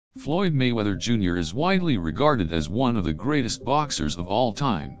Floyd Mayweather Jr. is widely regarded as one of the greatest boxers of all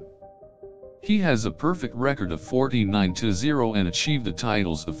time. He has a perfect record of 49-0 and achieved the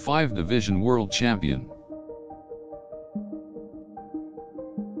titles of 5-division world champion.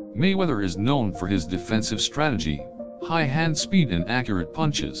 Mayweather is known for his defensive strategy, high hand speed and accurate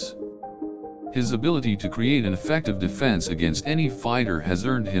punches. His ability to create an effective defense against any fighter has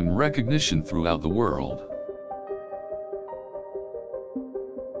earned him recognition throughout the world.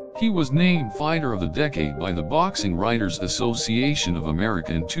 He was named Fighter of the Decade by the Boxing Writers Association of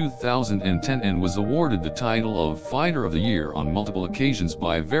America in 2010 and was awarded the title of Fighter of the Year on multiple occasions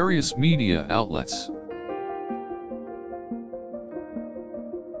by various media outlets.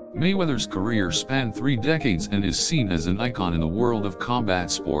 Mayweather's career spanned 3 decades and is seen as an icon in the world of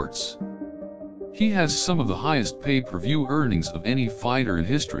combat sports. He has some of the highest pay-per-view earnings of any fighter in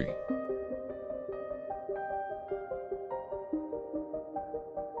history.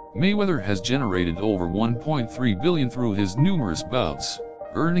 Mayweather has generated over $1.3 billion through his numerous bouts,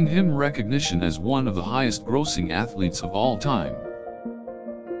 earning him recognition as one of the highest-grossing athletes of all time.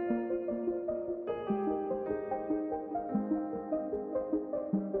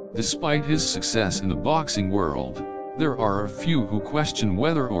 Despite his success in the boxing world, there are a few who question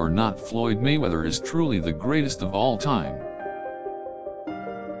whether or not Floyd Mayweather is truly the greatest of all time.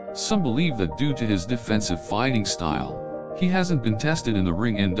 Some believe that due to his defensive fighting style, he hasn't been tested in the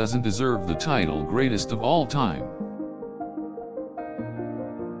ring and doesn't deserve the title greatest of all time.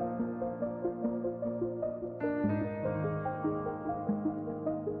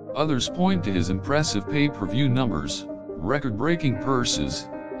 Others point to his impressive pay-per-view numbers, record-breaking purses,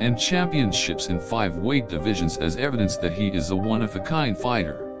 and championships in 5 weight divisions as evidence that he is a one-of-a-kind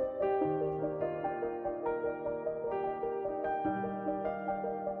fighter.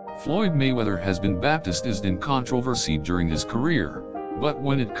 Floyd Mayweather has been baptized in controversy during his career, but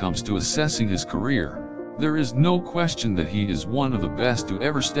when it comes to assessing his career, there is no question that he is one of the best to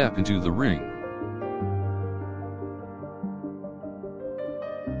ever step into the ring.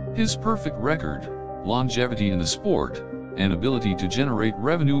 His perfect record, longevity in the sport, and ability to generate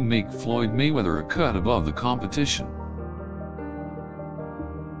revenue make Floyd Mayweather a cut above the competition.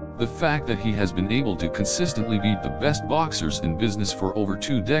 The fact that he has been able to consistently beat the best boxers in business for over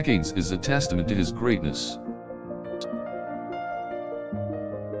 2 decades is a testament to his greatness.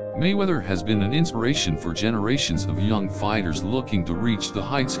 Mayweather has been an inspiration for generations of young fighters looking to reach the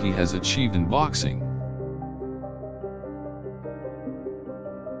heights he has achieved in boxing.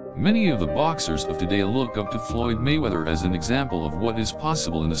 Many of the boxers of today look up to Floyd Mayweather as an example of what is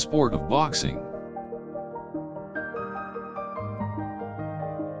possible in the sport of boxing.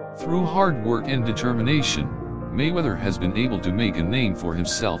 Through hard work and determination, Mayweather has been able to make a name for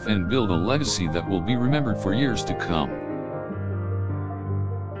himself and build a legacy that will be remembered for years to come.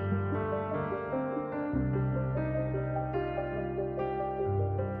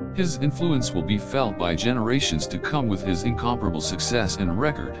 His influence will be felt by generations to come with his incomparable success and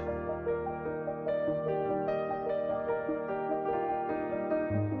record.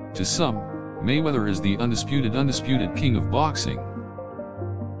 To some, Mayweather is the undisputed king of boxing.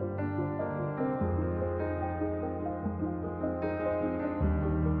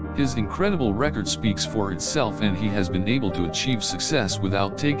 His incredible record speaks for itself, and he has been able to achieve success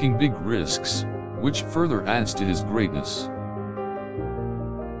without taking big risks, which further adds to his greatness.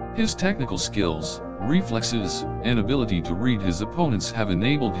 His technical skills, reflexes, and ability to read his opponents have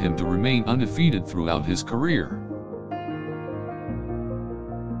enabled him to remain undefeated throughout his career.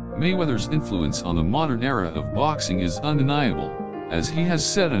 Mayweather's influence on the modern era of boxing is undeniable, as he has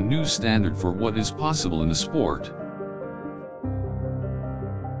set a new standard for what is possible in the sport.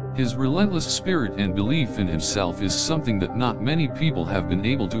 His relentless spirit and belief in himself is something that not many people have been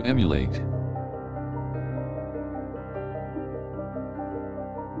able to emulate.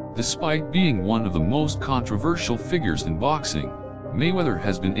 Despite being one of the most controversial figures in boxing, Mayweather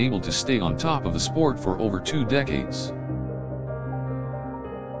has been able to stay on top of the sport for over 2 decades.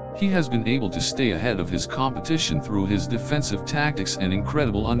 He has been able to stay ahead of his competition through his defensive tactics and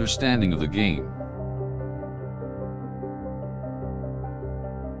incredible understanding of the game.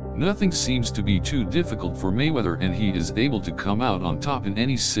 Nothing seems to be too difficult for Mayweather, and he is able to come out on top in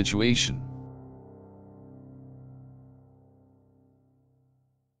any situation.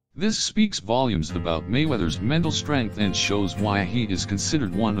 This speaks volumes about Mayweather's mental strength and shows why he is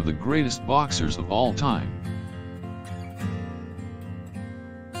considered one of the greatest boxers of all time.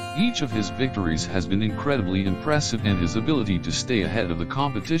 Each of his victories has been incredibly impressive, and his ability to stay ahead of the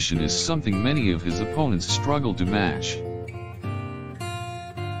competition is something many of his opponents struggle to match.